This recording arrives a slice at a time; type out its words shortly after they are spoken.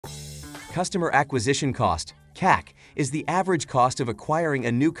Customer acquisition cost, CAC, is the average cost of acquiring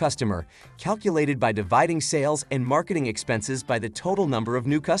a new customer, calculated by dividing sales and marketing expenses by the total number of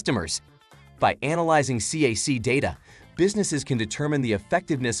new customers. By analyzing CAC data, businesses can determine the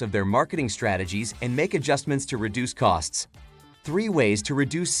effectiveness of their marketing strategies and make adjustments to reduce costs. 3 ways to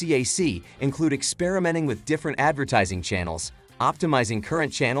reduce CAC include experimenting with different advertising channels, optimizing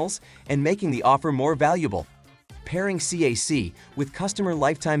current channels, and making the offer more valuable. Pairing CAC with Customer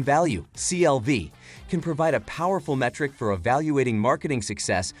Lifetime Value, CLV, can provide a powerful metric for evaluating marketing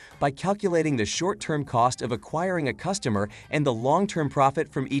success by calculating the short-term cost of acquiring a customer and the long-term profit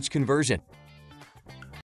from each conversion.